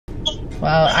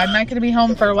Well, I'm not gonna be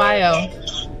home for a while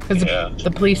because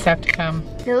the police have to come.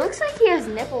 It looks like he has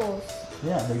nipples.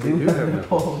 Yeah, they do have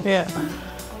nipples. Yeah.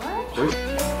 What?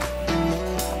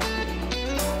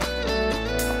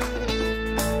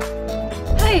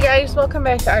 Hey guys, welcome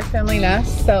back to Our Family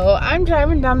Nest. So I'm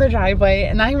driving down the driveway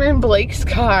and I'm in Blake's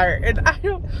car and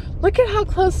look at how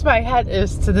close my head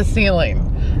is to the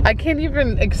ceiling. I can't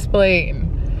even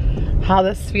explain how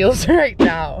this feels right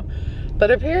now. But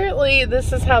apparently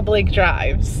this is how Blake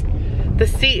drives. The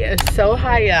seat is so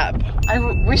high up. I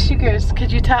wish you guys, can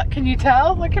you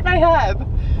tell? Look at my head.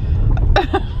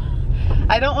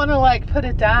 I don't want to like put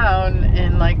it down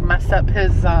and like mess up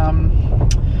his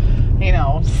you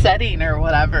know, setting or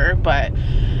whatever, but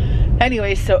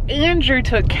anyway, so Andrew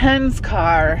took Ken's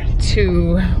car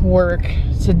to work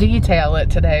to detail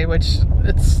it today, which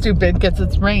it's stupid because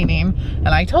it's raining, and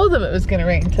I told him it was gonna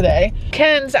rain today.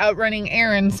 Ken's out running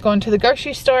errands, going to the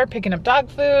grocery store, picking up dog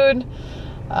food.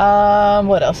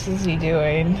 What else is he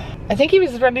doing? I think he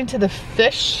was running to the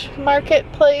fish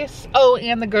marketplace. Oh,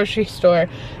 and the grocery store,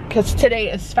 because today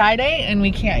is Friday and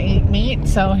we can't eat meat,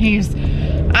 so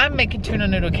I'm making tuna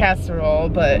noodle casserole,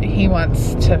 but he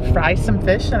wants to fry some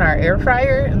fish in our air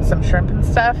fryer and some shrimp and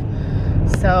stuff.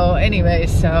 So anyway,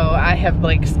 so I have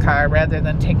Blake's car rather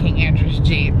than taking Andrew's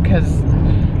Jeep because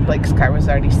Blake's car was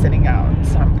already sitting out.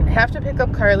 So I'm gonna have to pick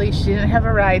up Karli. She didn't have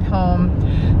a ride home,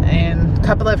 and a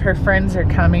couple of her friends are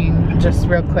coming just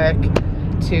real quick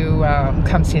to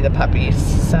come see the puppies.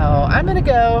 So I'm gonna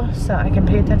go so I can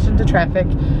pay attention to traffic.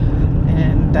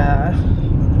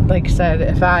 And Blake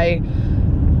said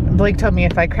Blake told me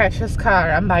if I crash his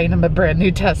car, I'm buying him a brand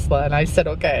new Tesla, and I said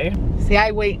okay. See,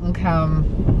 I wait and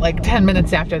come like 10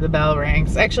 minutes after the bell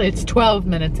rings. Actually, it's 12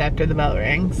 minutes after the bell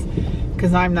rings,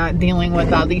 because I'm not dealing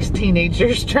with all these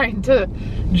teenagers trying to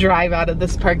drive out of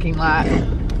this parking lot.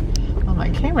 Oh, my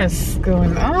camera's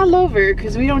going all over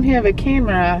because we don't have a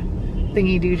camera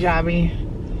thingy-do-jobby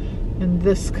in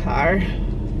this car.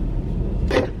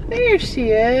 There she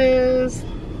is.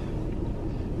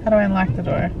 How do I unlock the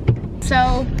door?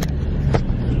 So,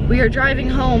 we are driving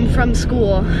home from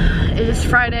school. It is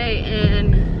Friday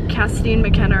and Cassidy and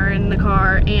McKenna are in the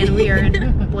car and we are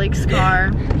in Blake's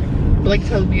car. Blake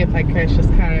told me if I crash this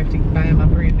car, I have to buy him a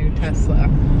brand new Tesla.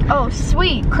 Oh,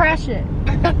 sweet, crash it.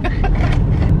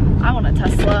 I want a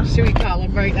Tesla. Should we call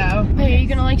him right now? Hey, are you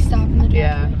gonna like stop in the driveway?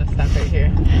 Yeah, I'm gonna stop right here.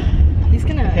 He's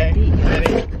gonna beat you.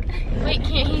 Ready? Wait,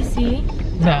 can't he see?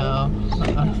 No.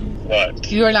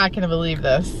 What? You are not gonna believe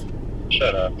this.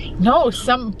 Shut up. No,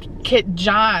 some kid,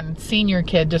 John, senior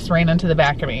kid, just ran into the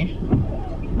back of me.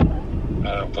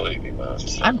 I don't believe you, Mom.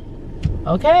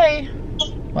 Okay.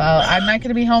 Well, I'm not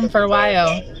gonna be home for a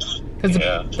while because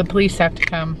the police have to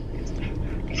come.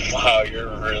 Wow, you're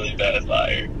a really bad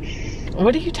liar.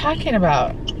 What are you talking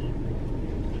about?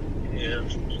 Yeah.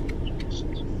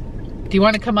 Do you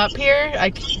want to come up here?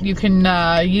 You can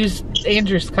use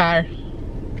Andrew's car.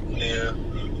 Yeah.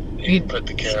 You can put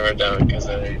the camera down because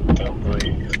I don't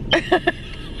believe you.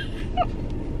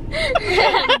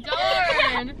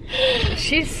 Darn.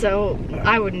 She's so,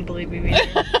 I wouldn't believe you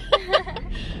either.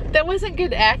 That wasn't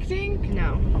good acting?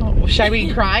 No. Oh, should I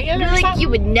be crying or like something? you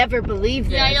would never believe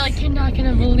this. Yeah, you're like, you're not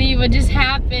gonna believe what just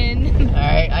happened.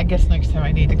 Alright, I guess next time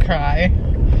I need to cry.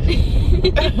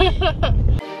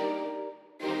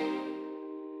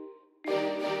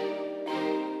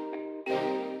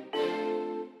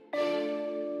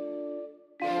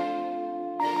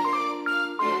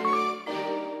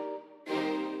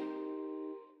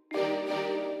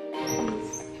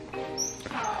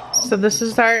 So this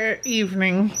is our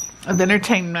evening of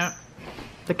entertainment.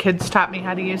 The kids taught me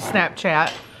how to use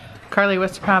Snapchat. Karli,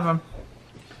 what's the problem?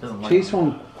 Chase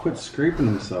won't quit scraping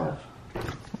himself.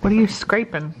 What are you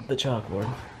scraping? The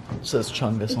chalkboard. It says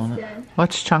Chungus on it.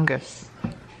 What's Chungus?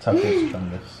 Tucker's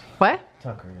Chungus. What?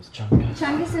 Tucker is Chungus.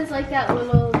 Chungus is like that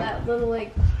little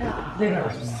like,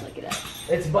 just look it up.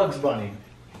 It's Bugs Bunny.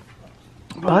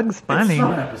 Bugs Bunny? It's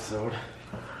some episode.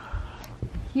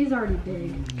 He's already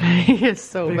big. He is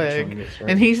so Big big. Chungus, right?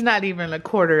 And he's not even a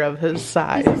quarter of his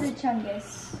size. This is a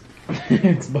Chungus.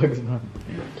 It's Bugs Bunny.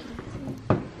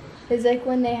 It's like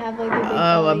when they have like a big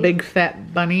Oh, a belly. big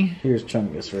fat bunny. Here's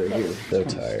Chungus right here. They're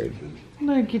tired.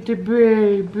 Look at the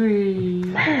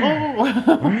baby.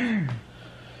 Oh.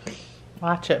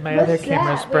 Watch it, my other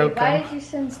camera's broken. Wait, why did you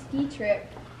send ski trip?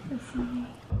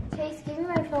 Chase, give me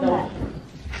my phone back.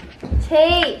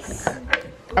 Chase!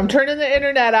 I'm turning the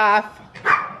internet off.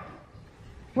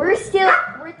 We're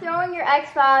throwing your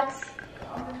Xbox.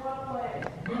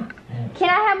 Can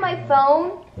I have my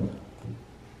phone?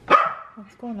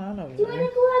 What's going on over Do you there? want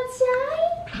to go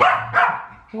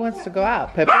outside? Who wants to go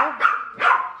out, Pippa?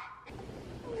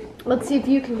 Let's see if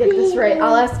you can get this right.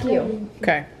 I'll ask you.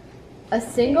 Okay. A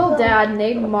single dad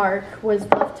named Mark was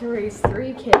left to raise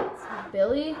 3 kids,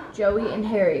 Billy, Joey, and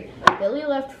Harry. Billy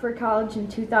left for college in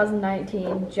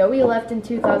 2019, Joey left in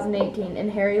 2018,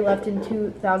 and Harry left in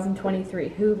 2023.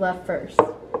 Who left first?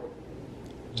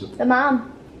 The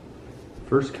mom.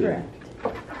 First kid.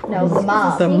 No, the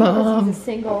mom. The mom. He's a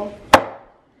single.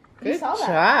 Good saw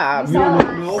that. job. You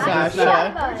don't know,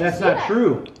 Sasha. that's not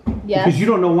true. Yes. Because you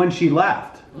don't know when she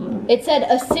left. It said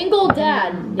a single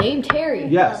dad named Harry.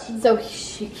 Yes. So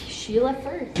she left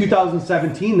first.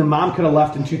 2017, the mom could have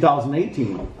left in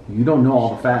 2018. You don't know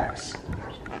all the facts.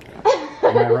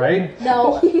 Am I right?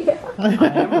 No. I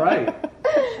am right.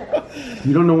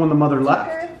 You don't know when the mother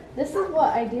left. This is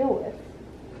what I deal with.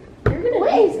 You're gonna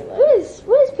What is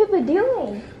Pippa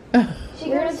doing? We're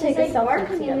gonna take a selfie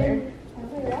together.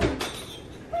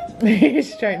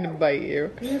 He's trying to bite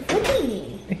you. You're flicking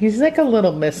me. He's like a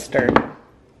little mister.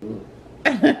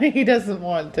 He doesn't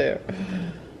want to.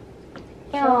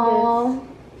 Aww.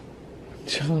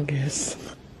 Chungus.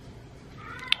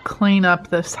 Clean up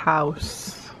this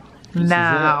house.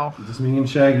 Now. Just me and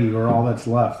Shaggy are all that's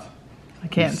left. I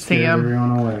can't Just see scared him.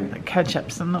 everyone away. The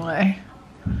ketchup's in the way.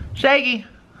 Shaggy.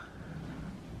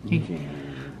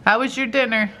 How was your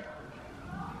dinner?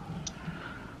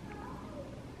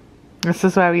 This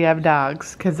is why we have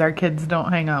dogs, because our kids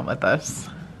don't hang out with us.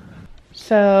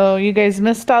 So, you guys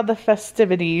missed all the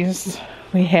festivities.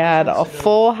 We had a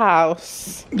full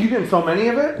house. You didn't so many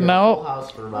of it? Nope.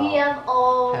 We have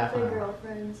all the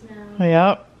girlfriends now.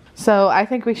 Yep. So, I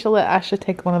think we should let Asha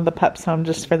take one of the pups home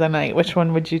just for the night. Which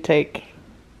one would you take?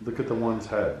 Look at the one's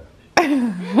head.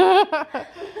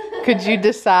 Could you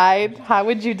decide? How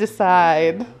would you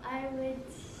decide? I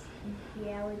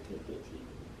would take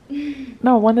Daisy.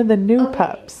 No, one of the new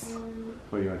pups.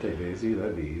 Oh, you want to take Daisy?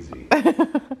 That'd be easy. Yeah, it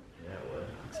would.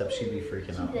 Except she'd be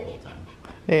freaking out the whole time.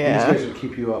 These Yeah. guys would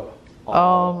keep you up.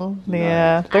 Oh,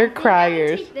 yeah. They're I think I would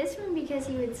criers. take this one because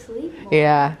he would sleep more.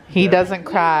 Yeah, he doesn't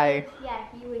cry. Yeah,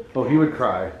 he would. Oh, he would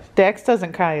cry. Dax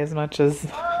doesn't cry as much as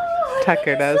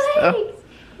Tucker does. Oh.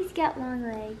 He's got long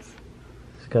legs.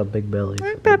 She's got a big belly.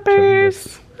 Hi,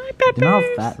 Peppers. Hi, Peppers. Do you know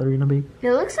how fat they're gonna be?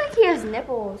 It looks like he has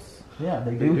nipples. Yeah,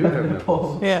 they do have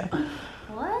nipples. Yeah.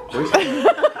 What?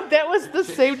 That was the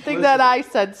same thing that I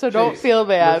said, so don't feel Lift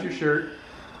bad. your shirt.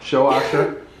 Show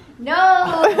Asha.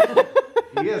 No!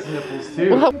 He has nipples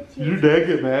too. Did your dad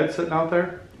get mad sitting out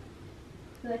there?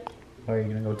 Are you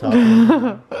gonna go talk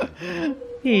to him?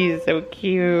 He's so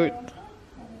cute.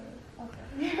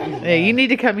 Yeah, you need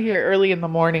to come here early in the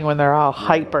morning when they're all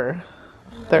hyper.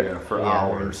 They're For Yeah,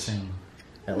 hours. soon.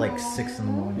 At like 6 in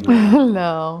the morning.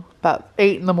 no, about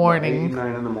 8 in the 8, morning.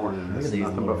 9 in the morning. Look It's at these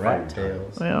nothing little but rat fight.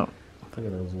 tails. Yeah. Look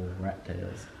at those little rat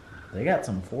tails. They got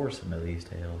some force into these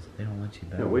tails. They don't let you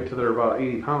Yeah, down. wait till they're about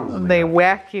 80 pounds. and They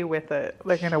whack you with it.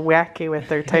 They're gonna whack you with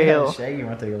their tail. Shaggy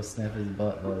went to go sniff his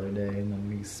butt the other day, and then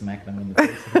we smacked him in the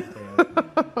face with his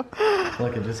tail.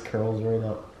 Look, it just curls right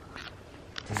up.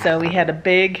 So we had a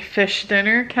big fish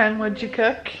dinner. Ken, what'd you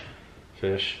cook?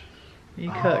 Fish. You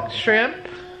cooked shrimp,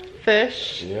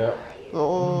 fish, Yep.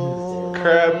 oh,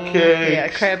 Crab cakes. yeah,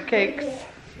 crab cakes.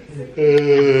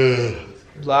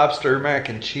 Lobster mac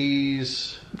and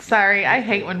cheese. Sorry, I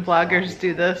hate when vloggers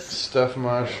do this. Stuffed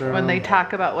mushroom. When they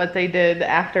talk about what they did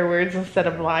afterwards instead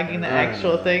of vlogging the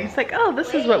actual thing. It's like, oh,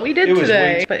 this is what we did It was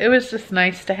today. way- But it was just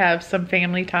nice to have some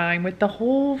family time with the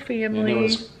whole And family.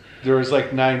 there was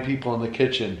like 9 people in the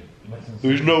kitchen.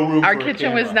 There's no room Our for a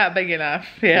kitchen was camera. not big enough.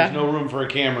 Yeah, There's no room for a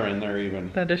camera in there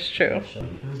even. that is true.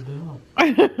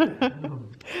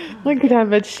 Look at how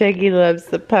much Shaggy loves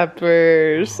the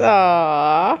peppers.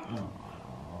 Aww. Oh,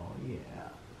 yeah.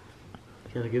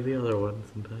 Gotta give the other one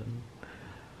some petting.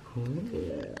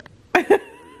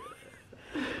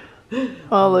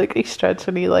 Oh, look, he stretched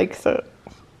and he likes it.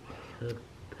 Gotta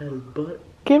pet his butt.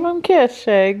 Give him a kiss,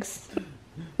 Shags.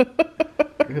 Good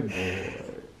boy.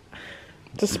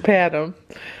 Just pat him.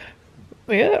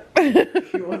 Yeah.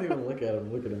 You won't even look at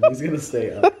him. Look at him. He's gonna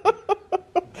stay up.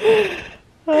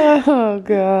 Oh,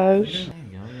 gosh. There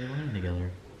you go. You're learning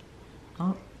together.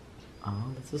 Oh,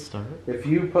 that's a start. If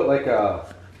you put like a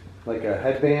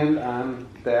headband on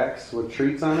Dax with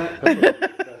treats on it, that's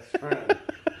my best friend.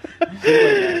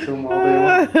 Next to him all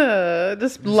day long.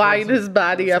 Just line his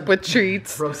body up with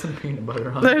treats. Rub some peanut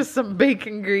butter on it. There's some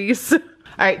bacon grease.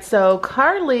 Alright, so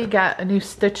Karli got a new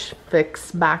Stitch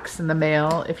Fix box in the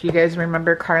mail. If you guys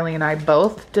remember, Karli and I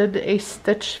both did a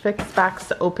Stitch Fix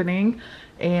box opening.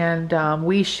 And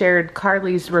we shared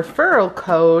Karli's referral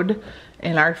code.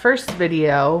 in our first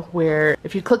video, where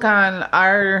if you click on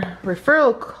our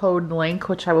referral code link,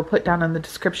 which I will put down in the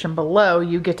description below,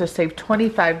 you get to save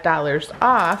 $25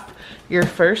 off your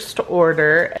first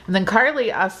order. And then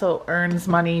Karli also earns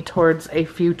money towards a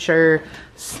future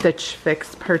Stitch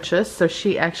Fix purchase. So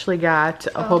she actually got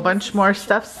a whole bunch more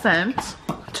stuff sent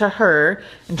to her,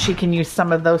 and she can use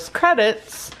some of those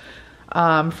credits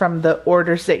from the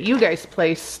orders that you guys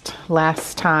placed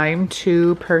last time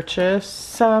to purchase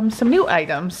some new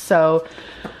items. So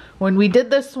when we did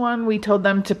this one, we told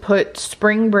them to put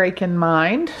spring break in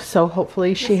mind. So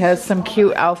hopefully she has some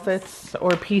cute outfits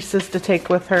or pieces to take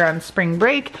with her on spring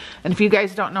break. And if you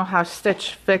guys don't know how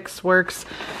Stitch Fix works,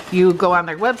 you go on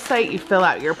their website, you fill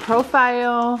out your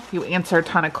profile, you answer a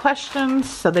ton of questions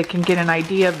so they can get an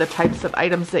idea of the types of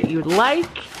items that you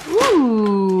like.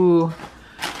 Ooh.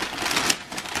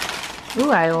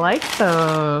 Ooh, I like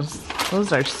those.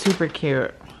 Those are super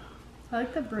cute. I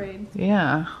like the braid.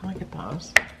 Yeah, look at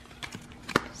those.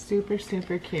 Super,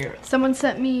 super cute. Someone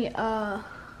sent me a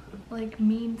like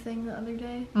meme thing the other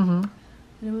day. Mm-hmm. And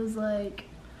it was like,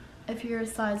 if you're a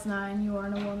size 9, you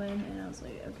aren't a woman. And I was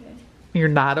like, okay. You're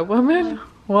not a woman?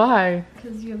 Why?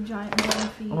 Because you have giant body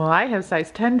feet. Well, I have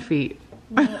size 10 feet.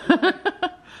 Well,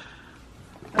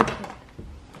 okay.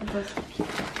 It was cute.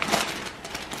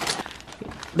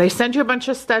 They send you a bunch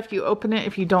of stuff, you open it,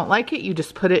 if you don't like it, you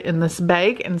just put it in this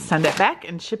bag and send it back,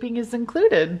 and shipping is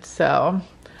included. So,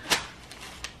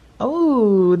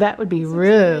 oh, that would be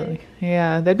really,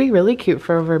 yeah, that'd be really cute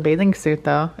for over a bathing suit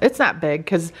though. It's not big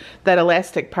because that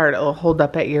elastic part will hold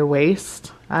up at your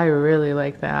waist. I really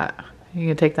like that. You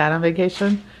can take that on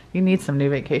vacation. You need some new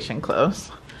vacation clothes.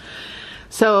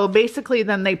 So basically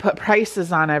then they put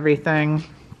prices on everything.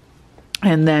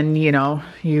 And then, you know,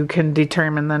 you can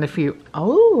determine then if you,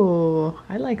 oh,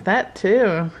 I like that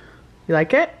too. You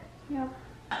like it? Yeah.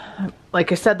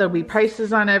 Like I said, there'll be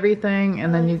prices on everything,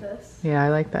 and then you, this. yeah, I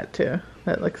like that too.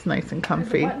 That looks nice and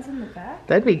comfy. Are the buttons in the back?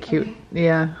 That'd be cute. Okay.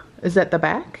 Yeah. Is that the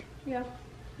back? Yeah.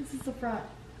 This is the front.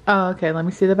 Oh, okay. Let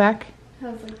me see the back. It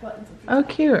has like buttons at the Oh,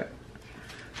 top. cute.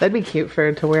 That'd be cute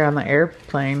for to wear on the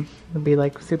airplane. It'd be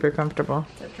like super comfortable.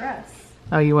 It's a dress.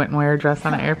 Oh, you wouldn't wear a dress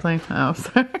on an airplane? Oh,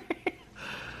 sorry.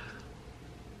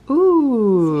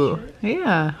 Ooh,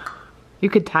 yeah. You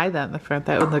could tie that in the front.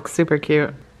 That would look super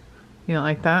cute. You don't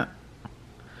like that?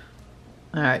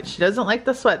 Alright, she doesn't like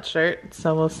the sweatshirt,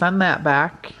 so we'll send that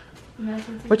back.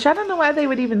 Which I don't know why they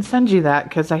would even send you that,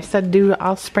 because I said do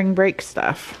all spring break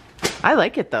stuff. I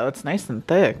like it though, it's nice and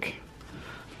thick.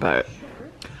 But,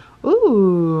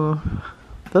 ooh,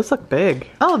 those look big.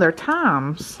 Oh, they're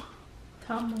Toms.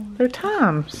 Tom. They're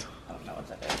Toms.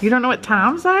 You don't know what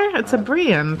Toms are? It's a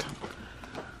brand.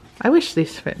 I wish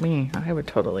these fit me. I would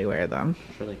totally wear them.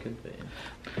 Sure they could be.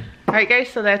 Alright guys,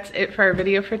 so that's it for our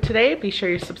video for today. Be sure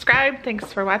you subscribe.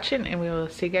 Thanks for watching, and we will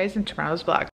see you guys in tomorrow's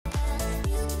vlog.